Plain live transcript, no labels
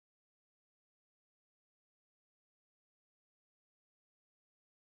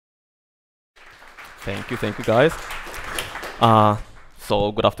Thank you guys.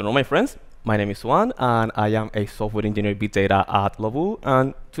 So good afternoon, my friends. My name is Juan, and I am a software engineer big data at LOVOO.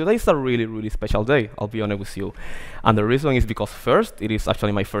 And today is a really special day, I'll be honest with you. And the reason is because first, it is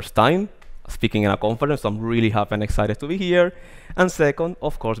actually my first time speaking in a conference, so I'm really happy and excited to be here. And second,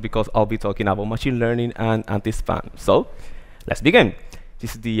 of course, because I'll be talking about machine learning and anti-spam. So let's begin.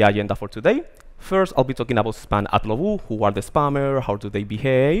 This is the agenda for today. First, I'll be talking about spam at LOVOO. Who are the spammers? How do they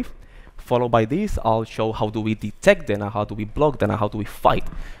behave? Followed by this, I'll show how do we detect them, and how do we block them, and how do we fight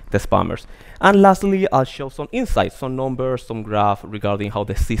the spammers. And lastly, I'll show some insights, some numbers, some graph regarding how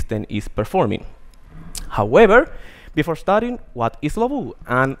the system is performing. However, before starting, what is LOVOO?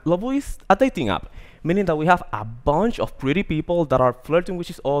 And LOVOO is a dating app, meaning that we have a bunch of pretty people that are flirting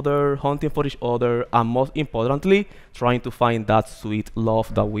with each other, hunting for each other, and most importantly, trying to find that sweet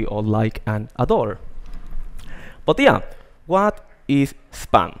love that we all like and adore. But yeah, what is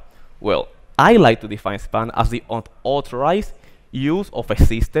spam? Well, I like to define spam as the unauthorized use of a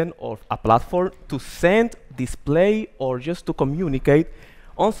system or a platform to send, display, or just to communicate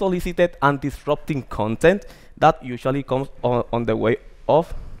unsolicited and disrupting content that usually comes on the way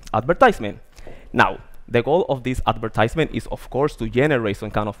of advertisement. Now, the goal of this advertisement is, of course, to generate some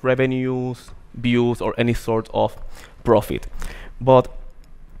kind of revenues, views, or any sort of profit. But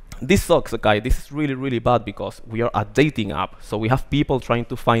this sucks, okay? This is really bad because we are a dating app, so we have people trying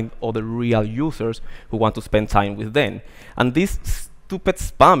to find other real users who want to spend time with them. And these stupid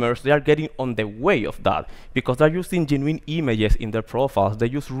spammers, they are getting on the way of that because they're using genuine images in their profiles. They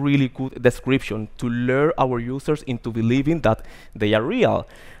use really good description to lure our users into believing that they are real.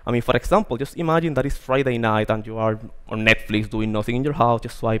 I mean, for example, just imagine that it's Friday night and you are on Netflix doing nothing in your house,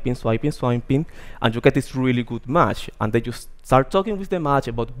 just swiping, and you get this really good match, and then you start talking with the match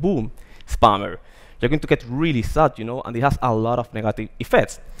about boom, spammer. You're going to get really sad, you know, and it has a lot of negative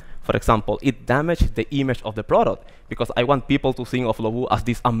effects. For example, it damages the image of the product because I want people to think of LOVOO as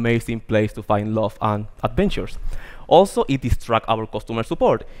this amazing place to find love and adventures. Also, it distracts our customer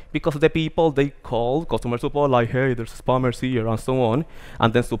support because the people, they call customer support like, hey, there's spammers here and so on,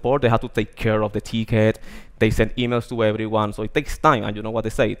 and then support, they have to take care of the ticket. They send emails to everyone, so it takes time, and you know what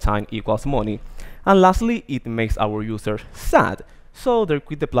they say, time equals money. And lastly, it makes our users sad. So they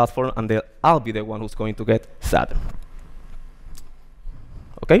quit the platform, and I'll be the one who's going to get sad.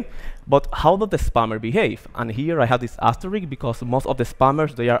 Okay, but how does the spammer behave? And here I have this asterisk because most of the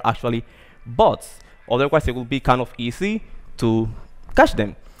spammers, they are actually bots. Otherwise, it will be kind of easy to catch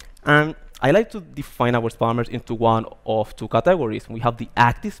them. And I like to define our spammers into one of two categories. We have the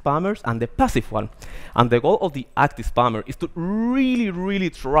active spammers and the passive one. And the goal of the active spammer is to really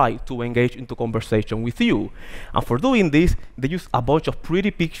try to engage into conversation with you. And for doing this, they use a bunch of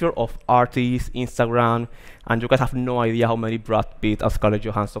pretty pictures of artists, Instagram, and you guys have no idea how many Brad Pitt and Scarlett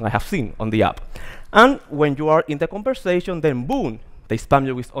Johansson I have seen on the app. And when you are in the conversation, then boom, they spam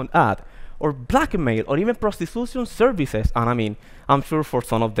you with an ad, or blackmail, or even prostitution services. And I mean, I'm sure for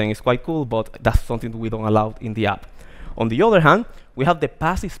some of them it's quite cool, but that's something we don't allow in the app. On the other hand, we have the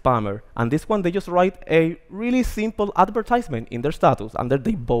passive spammer, and this one, they just write a really simple advertisement in their status, and then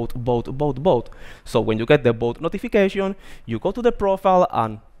they vote. So when you get the vote notification, you go to the profile,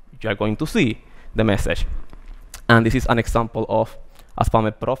 and you're going to see the message. And this is an example of a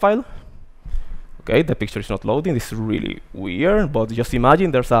spammer profile. Okay, the picture is not loading. This is really weird, but just imagine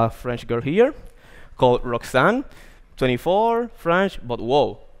there's a French girl here called Roxanne, 24, French, but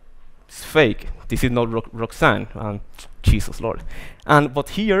whoa, it's fake. This is not Roxanne, and Jesus Lord. But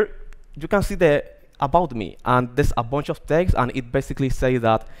here, you can see the about me, and there's a bunch of text, and it basically says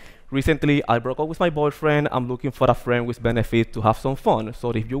that recently I broke up with my boyfriend. I'm looking for a friend with benefit to have some fun. So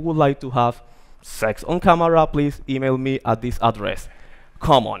if you would like to have sex on camera, please email me at this address.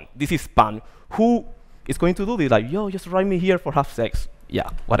 Come on, this is spam. Who is going to do this? Like, yo, just write me here for have sex. Yeah,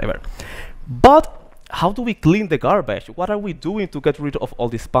 whatever. But how do we clean the garbage? What are we doing to get rid of all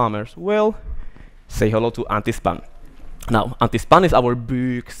these spammers? Well, say hello to anti-spam. Now, anti-spam is our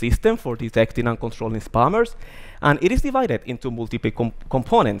big system for detecting and controlling spammers, and it is divided into multiple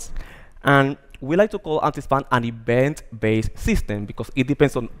components. And we like to call anti-spam an event-based system because it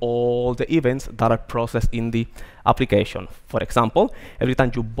depends on all the events that are processed in the application. For example, every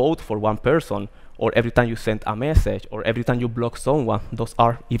time you vote for one person, or every time you send a message, or every time you block someone, those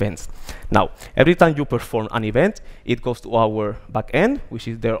are events. Now, every time you perform an event, it goes to our backend, which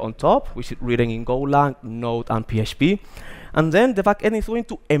is there on top, which is written in Golang, Node, and PHP. And then the backend is going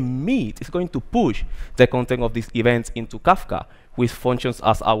to emit, it's going to push the content of these events into Kafka, which functions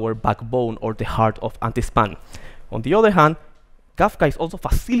as our backbone or the heart of anti-spam. On the other hand, Kafka is also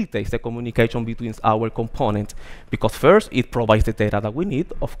facilitates the communication between our components, because first, it provides the data that we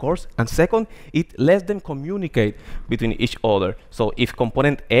need, of course, and second, it lets them communicate between each other. So if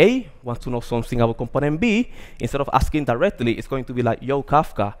component A wants to know something about component B, instead of asking directly, it's going to be like, yo,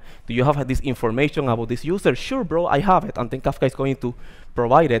 Kafka, do you have this information about this user? Sure, bro, I have it. And then Kafka is going to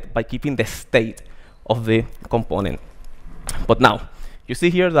provide it by keeping the state of the component. But now, you see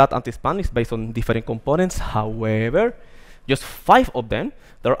here that anti-spam is based on different components. However, just 5 of them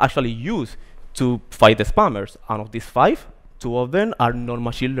that are actually used to fight the spammers. Out of these 5, 2 of them are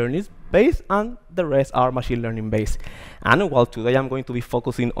non-machine learning based, and the rest are machine learning based. And while today I'm going to be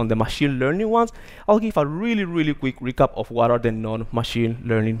focusing on the machine learning ones, I'll give a really quick recap of what are the non-machine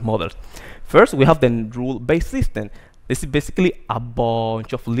learning models. First, we have the rule-based system. This is basically a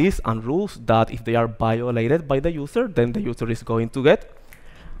bunch of lists and rules that if they are violated by the user, then the user is going to get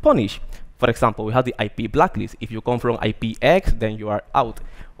punished. For example, we have the IP blacklist. If you come from IP X, then you are out.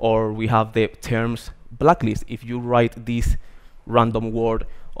 Or we have the terms blacklist. If you write this random word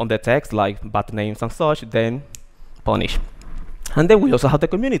on the text, like bad names and such, then punish. And then we also have the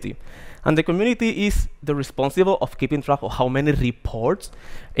community. And the community is the responsible of keeping track of how many reports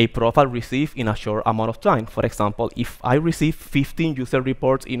a profile receives in a short amount of time. For example, if I receive 15 user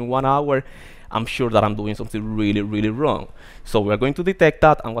reports in 1 hour, I'm sure that I'm doing something really wrong. So we're going to detect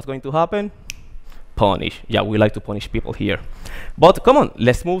that, and what's going to happen? Punish. Yeah, we like to punish people here. But come on,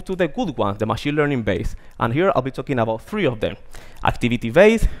 let's move to the good ones, the machine learning base. And here I'll be talking about 3 of them: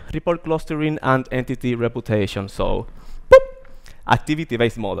 activity-based, report clustering, and entity reputation. So, boop,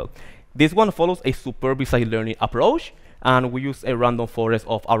 activity-based model. This one follows a supervised learning approach, and we use a random forest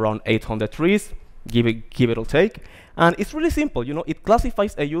of around 800 trees, give it or take. And it's really simple. You know, it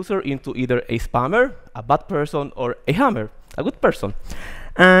classifies a user into either a spammer, a bad person, or a hammer, a good person.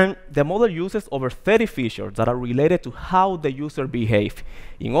 And the model uses over 30 features that are related to how the user behaves.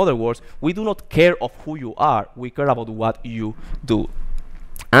 In other words, we do not care of who you are, we care about what you do.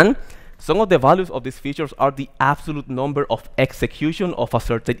 And some of the values of these features are the absolute number of execution of a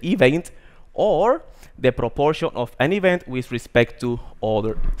certain event, or the proportion of an event with respect to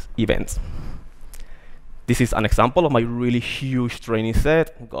other events. This is an example of my really huge training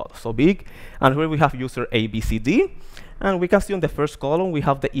set. God, so big. And here we have user A, B, C, D. And we can see on the first column, we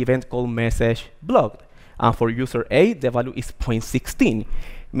have the event called message blocked. And for user A, the value is 0.16,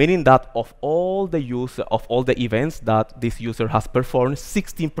 meaning that of all the events that this user has performed,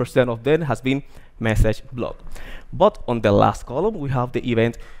 16% of them has been message blocked. But on the last column, we have the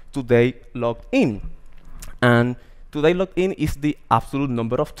event today logged in. And today logged in is the absolute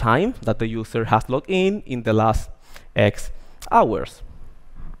number of time that the user has logged in the last X hours.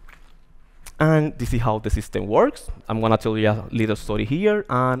 And this is how the system works. I'm going to tell you a little story here.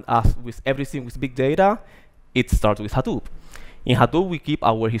 And as with everything with big data, it starts with Hadoop. In Hadoop, we keep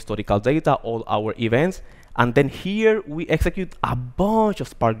our historical data, all our events. And then here, we execute a bunch of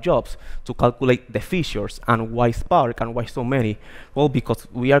Spark jobs to calculate the features. And why Spark and why so many? Well, because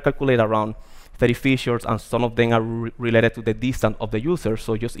we are calculating around 30 features, and some of them are related to the distance of the user.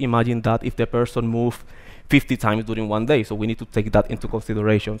 So just imagine that if the person moved 50 times during 1 day, so we need to take that into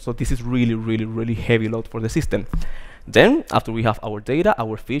consideration. So this is really heavy load for the system. Then, after we have our data,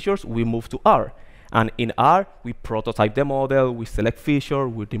 our features, we move to R. And in R, we prototype the model, we select feature,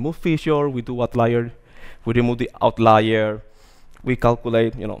 we remove feature, we do outlier, we remove the outlier, we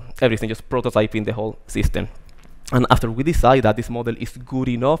calculate, you know, everything, just prototyping the whole system. And after we decide that this model is good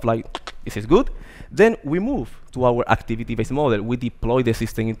enough, like this is good, then we move to our activity-based model. We deploy the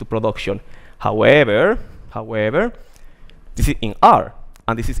system into production. However, this is in R,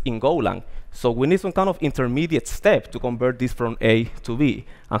 and this is in Golang. So we need some kind of intermediate step to convert this from A to B.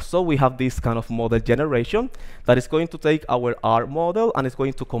 And so we have this kind of model generation that is going to take our R model and is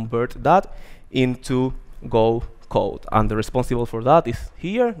going to convert that into Go code. And the responsible for that is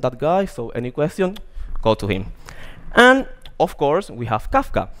here, that guy. So any question, go to him. And of course, we have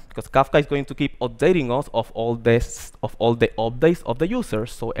Kafka, because Kafka is going to keep updating us of all the updates of the user.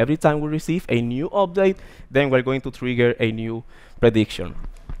 So every time we receive a new update, then we're going to trigger a new prediction.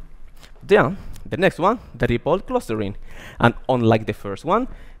 Then the next one, the report clustering. And unlike the first one,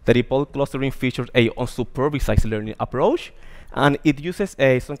 the report clustering features a unsupervised learning approach, and it uses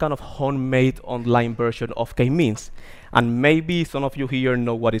some kind of homemade online version of k-means. And maybe some of you here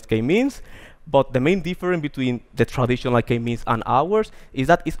know what is k-means, but the main difference between the traditional k-means and ours is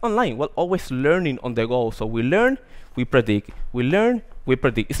that it's online. We're always learning on the go. So we learn, we predict. We learn, we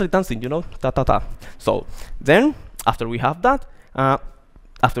predict. It's like dancing, you know, ta-ta-ta. So then, after we have that,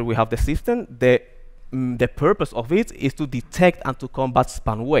 after we have the system, the the purpose of it is to detect and to combat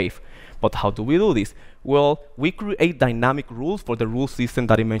spam wave. But how do we do this? Well, we create dynamic rules for the rule system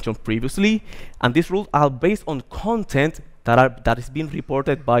that I mentioned previously, and these rules are based on content that is being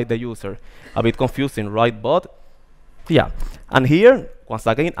reported by the user. A bit confusing, right? But yeah, and here, once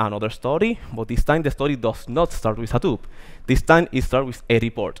again, another story, but this time the story does not start with a tube. This time it starts with a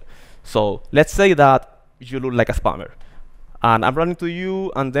report. So let's say that you look like a spammer, and I'm running to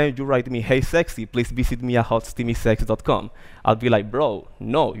you, and then you write me, hey sexy, please visit me at hotsteamysex.com. I'll be like, bro,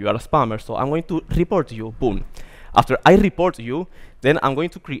 no, you are a spammer, so I'm going to report you, boom. After I report you, then I'm going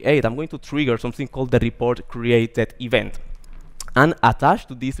to trigger something called the report created event. And attached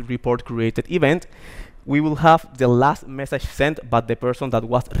to this report created event, we will have the last message sent by the person that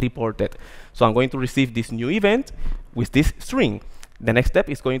was reported. So I'm going to receive this new event with this string. The next step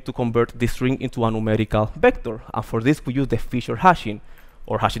is going to convert this string into a numerical vector. And for this, we use the feature hashing,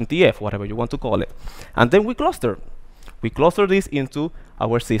 or hashing TF, whatever you want to call it. And then we cluster. We cluster this into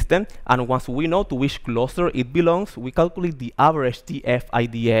our system. And once we know to which cluster it belongs, we calculate the average TF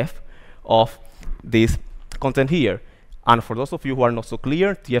IDF of this content here. And for those of you who are not so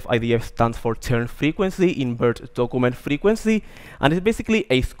clear, TF-IDF stands for turn frequency, invert document frequency, and it's basically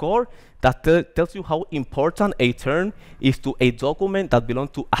a score that tells you how important a turn is to a document that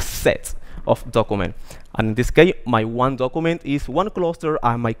belongs to a set of document. And in this case, my one document is one cluster,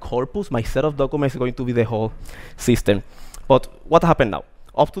 and my corpus, my set of documents, is going to be the whole system. But what happened now?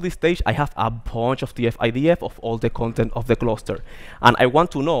 Up to this stage, I have a bunch of TF-IDF of all the content of the cluster. And I want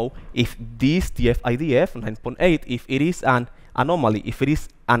to know if this TF-IDF 9.8, if it is an anomaly, if it is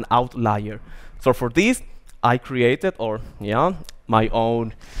an outlier. So for this, I created, my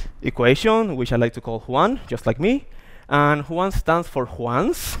own equation, which I like to call Juan, just like me. And Juan stands for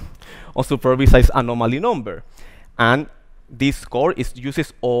Juan's unsupervised anomaly number. And this score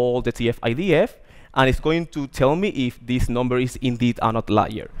uses all the TF-IDF, and it's going to tell me if this number is indeed an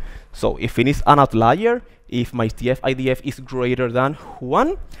outlier. So if it is an outlier, if my TF-IDF is greater than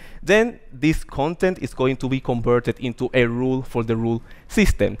 1, then this content is going to be converted into a rule for the rule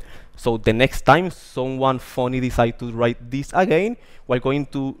system. So the next time someone funny decides to write this again, we're going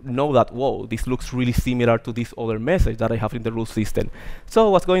to know that, whoa, this looks really similar to this other message that I have in the rule system. So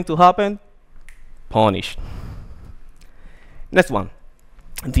what's going to happen? Punish. Next one,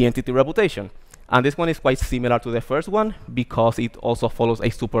 the entity reputation. And this one is quite similar to the first one because it also follows a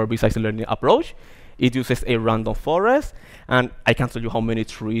supervised learning approach. It uses a random forest, and I can't tell you how many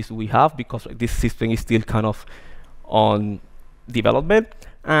trees we have because this system is still kind of on development.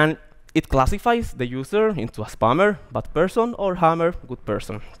 And it classifies the user into a spammer, bad person, or hammer, good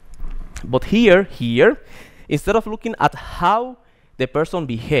person. But here, instead of looking at how the person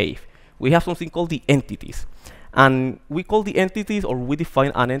behaves, we have something called the entities. And we call the entities, or we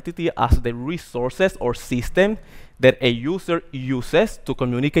define an entity as the resources or system that a user uses to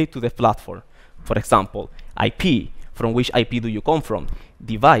communicate to the platform. For example, IP, from which IP do you come from?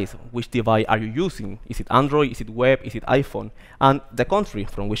 Device, which device are you using? Is it Android, is it web, is it iPhone? And the country,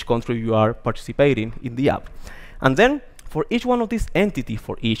 from which country you are participating in the app. And then, for each one of these entities,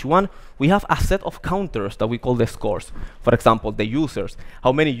 for each one, we have a set of counters that we call the scores. For example, the users.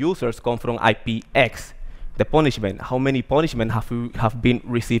 How many users come from IP X? The punishment, how many punishment have been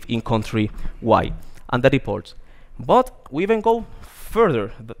received in country Y, and the reports. But we even go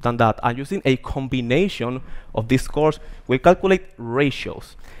further than that, and using a combination of these scores, we calculate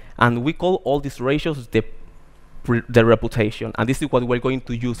ratios, and we call all these ratios the reputation, and this is what we're going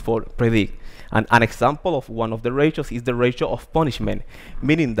to use for predict. And an example of one of the ratios is the ratio of punishment,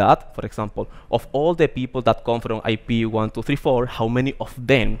 meaning that, for example, of all the people that come from IP 1234, how many of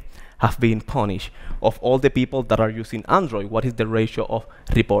them have been punished? Of all the people that are using Android, what is the ratio of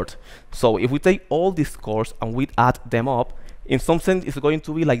report? So if we take all these scores and we add them up, in some sense it's going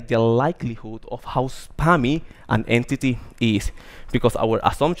to be like the likelihood of how spammy an entity is, because our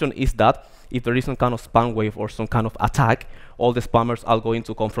assumption is that if there is some kind of spam wave or some kind of attack, all the spammers are going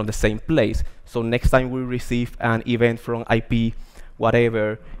to come from the same place. So next time we receive an event from IP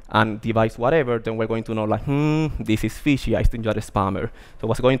whatever and device whatever, then we're going to know like, this is fishy, I think you're a spammer. So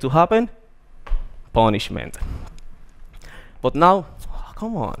what's going to happen? Punishment. But now,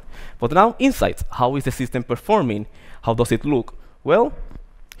 come on. But now insights. How is the system performing? How does it look? Well,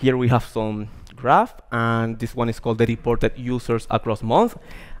 here we have some graph, and this one is called the reported users across month.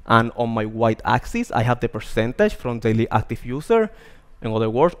 And on my y-axis, I have the percentage from daily active user. In other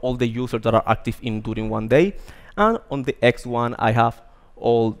words, all the users that are active during one day. And on the X1, I have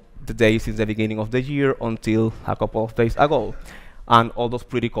all the days since the beginning of the year until a couple of days ago. And all those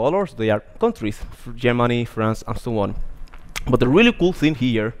pretty colors, they are countries, Germany, France, and so on. But the really cool thing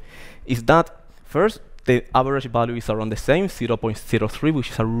here is that First, the average value is around the same, 0.03, which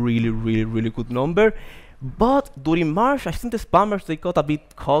is a really, really, really good number. But during March, I think the spammers, they got a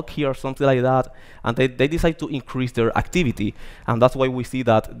bit cocky or something like that, and they decide to increase their activity. And that's why we see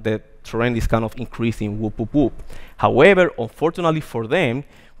that the trend is kind of increasing, whoop, whoop, whoop. However, unfortunately for them,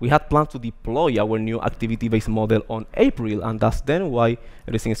 we had planned to deploy our new activity-based model on April, and that's then why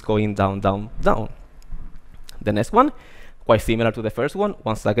everything is going down, down, down. The next one, quite similar to the first one.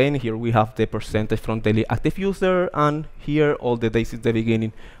 Once again, here we have the percentage from daily active user, and here all the days is the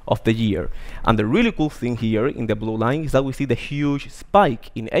beginning of the year. And the really cool thing here in the blue line is that we see the huge spike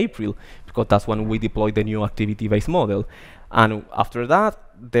in April, because that's when we deployed the new activity-based model. And after that,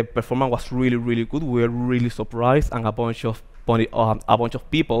 the performance was really, really good. We were really surprised, and a bunch of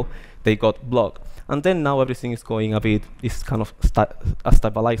people, they got blocked. And then now everything is going a bit, is kind of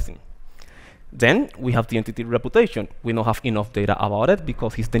stabilizing. Then we have the entity reputation. We don't have enough data about it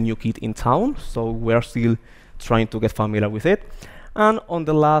because he's the new kid in town, so we're still trying to get familiar with it. And on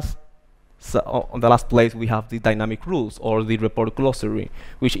the last place, we have the dynamic rules, or the report glossary,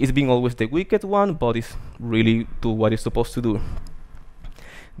 which is being always the wicked one, but it's really do what it's supposed to do.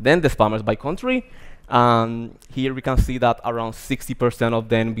 Then the spammers by country. Here we can see that around 60% of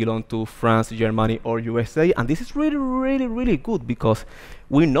them belong to France, Germany, or USA. And this is really, really, really good because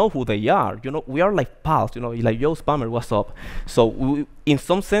we know who they are. You know, we are like pals, you know, like, yo, spammer, what's up? So we, in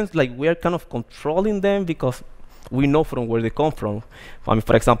some sense, like, we are kind of controlling them because we know from where they come from. I mean,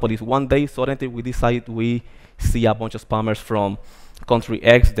 for example, if one day suddenly we decide we see a bunch of spammers from country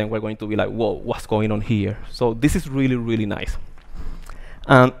X, then we're going to be like, whoa, what's going on here? So this is really, really nice.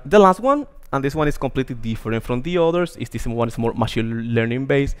 And the last one, and this one is completely different from the others, is this one is more machine learning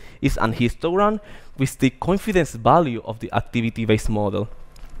based, is an histogram with the confidence value of the activity-based model.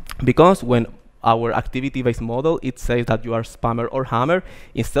 Because when our activity-based model, it says that you are spammer or hammer,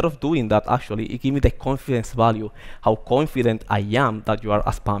 instead of doing that, actually, it gives me the confidence value, how confident I am that you are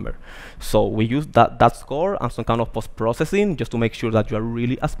a spammer. So we use that score and some kind of post-processing just to make sure that you are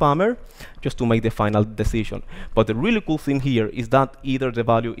really a spammer, just to make the final decision. But the really cool thing here is that either the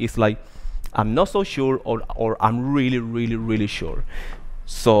value is like, I'm not so sure, or I'm really, really, really sure.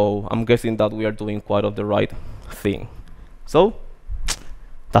 So I'm guessing that we are doing quite of the right thing. So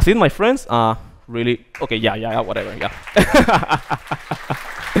that's it, my friends. Really, okay, yeah, whatever, yeah.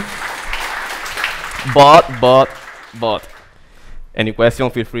 but, any question,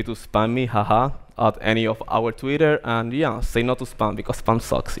 feel free to spam me, haha, at any of our Twitter, and yeah, say no to spam, because spam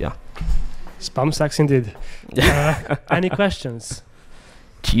sucks, yeah. Spam sucks indeed. Any questions?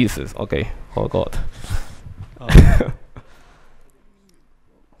 Jesus, okay, oh God.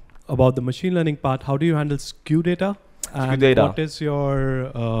 About the machine learning part, how do you handle skew data? And data. What is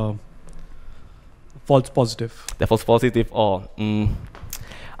your false positive? The false positive,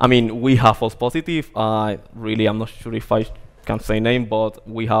 I mean, we have false positive. Really, I'm not sure if I can say name, but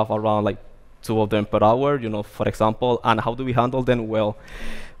we have around like 2 of them per hour, you know, for example. And how do we handle them? Well,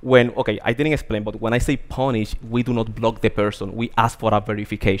 okay, I didn't explain, but when I say punish, we do not block the person. We ask for a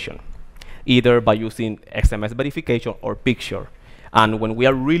verification, either by using SMS verification or picture. And when we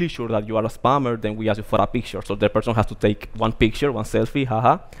are really sure that you are a spammer, then we ask you for a picture. So the person has to take one picture, one selfie,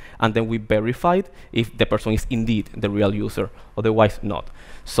 haha, and then we verify it if the person is indeed the real user, otherwise not.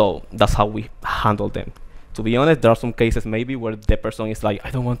 So that's how we handle them. To be honest, there are some cases maybe where the person is like,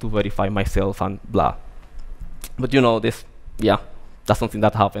 I don't want to verify myself and blah. But you know, this, yeah, that's something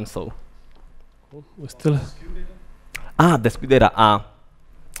that happens, so. We still The skew data,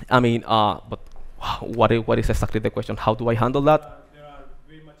 I mean, but what is exactly the question? How do I handle that? there are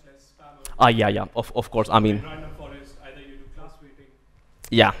way much less spammers. Yeah, of course, I mean. Random forest, either you do class weighting.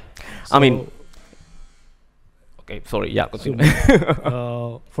 Yeah, So I mean. Okay, sorry, yeah, continue.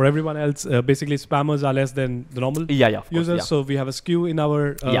 So, for everyone else, basically spammers are less than the normal yeah, of course, users. yeah. So we have a skew in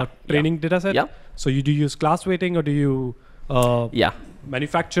our training data set. Yeah. So you do use class weighting, or do you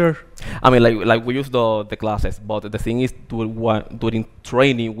manufacture? I mean, like we use the classes, but the thing is, during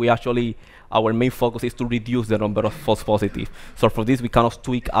training, we actually, our main focus is to reduce the number of false positives. So for this, we kind of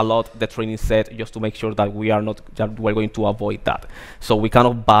tweak a lot the training set just to make sure that we're going to avoid that. So we kind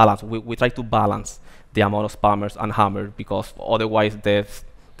of balance, we try to balance the amount of spammers and hammers, because otherwise the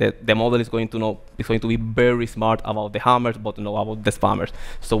model is going to be very smart about the hammers, but not about the spammers.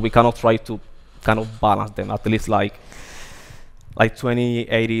 So we kind of try to kind of balance them, at least like 20,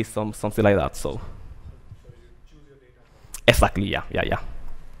 80, something like that. So you choose your data. Exactly, yeah.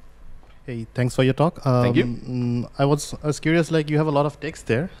 Hey, thanks for your talk. Thank you. I was curious, like, you have a lot of text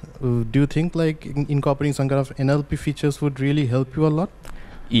there. Do you think like incorporating some kind of NLP features would really help you a lot?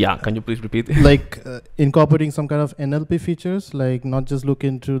 Yeah, can you please repeat? Like incorporating some kind of NLP features, like not just look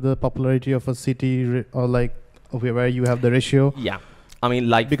into the popularity of a city or like where you have the ratio. Yeah, I mean,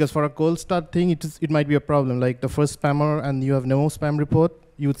 like, because for a cold start thing, it might be a problem. Like the first spammer and you have no spam report,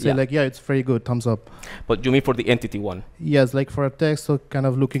 you would say like, yeah, it's very good, thumbs up. But you mean for the entity one? Yes, like for a text, so kind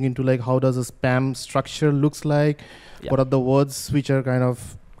of looking into like how does a spam structure looks like? What are the words which are kind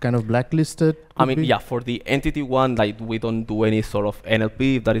of blacklisted? I mean, yeah, for the entity one, like we don't do any sort of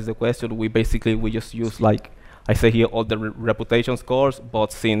NLP, if that is the question. We just use, like I say here, all the reputation scores,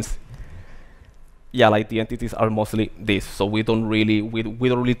 but since like the entities are mostly this, so we don't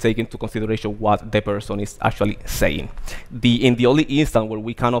really take into consideration what the person is actually saying. In the only instance where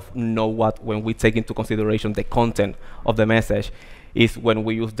we kind of know when we take into consideration the content of the message is when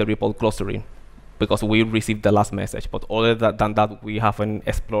we use the report clustering, because we received the last message. But other than that, we haven't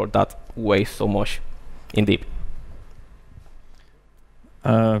explored that way so much in deep.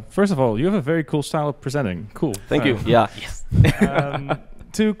 First of all, you have a very cool style of presenting. Cool. Thank you. Yeah. Yes.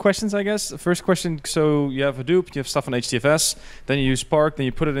 2 questions, I guess. First question, so you have Hadoop, you have stuff on HDFS, then you use Spark, then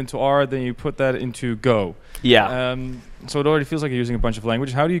you put it into R, then you put that into Go. Yeah. So it already feels like you're using a bunch of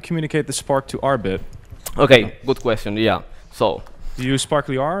language. How do you communicate the Spark to R bit? Okay, good question. Yeah. So do you use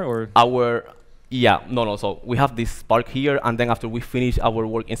Sparkly R or? So we have this Spark here, and then after we finish our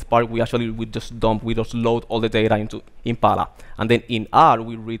work in Spark, we just load all the data into Impala, and then in R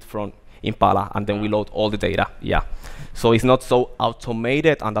we read from Impala, and then we load all the data. Yeah. So it's not so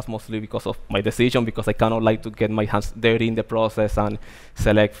automated, and that's mostly because of my decision, because I kind of like to get my hands dirty in the process and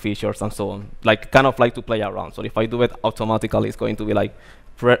select features and so on. Like, kind of like to play around. So if I do it automatically, it's going to be like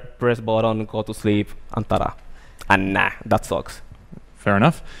press button, go to sleep, and ta-da. And nah, that sucks. Fair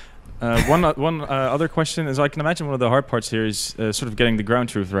enough. One other question is, I can imagine one of the hard parts here is sort of getting the ground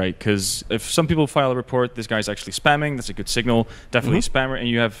truth right, because if some people file a report, this guy's actually spamming, that's a good signal, definitely a spammer, and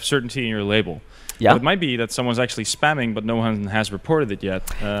you have certainty in your label. Yeah. But it might be that someone's actually spamming, but no one has reported it yet.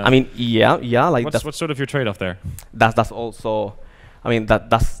 I mean, like what's sort of your trade-off there? That's also, I mean,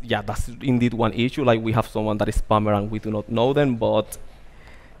 that's indeed one issue. Like, we have someone that is spammer and we do not know them, but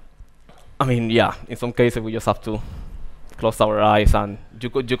I mean, in some cases we just have to close our eyes and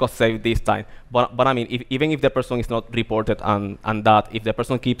you could save this time. But I mean, even if the person is not reported and that, if the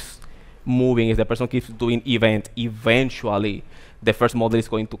person keeps moving, if the person keeps doing event, eventually the first model is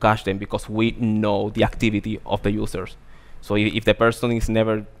going to catch them, because we know the activity of the users. So if the person is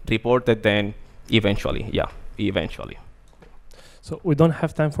never reported, then eventually. So we don't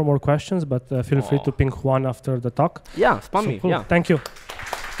have time for more questions, but feel free to ping Juan after the talk. Yeah, spam me. Cool. Yeah. Thank you.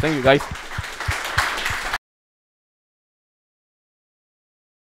 Thank you, guys.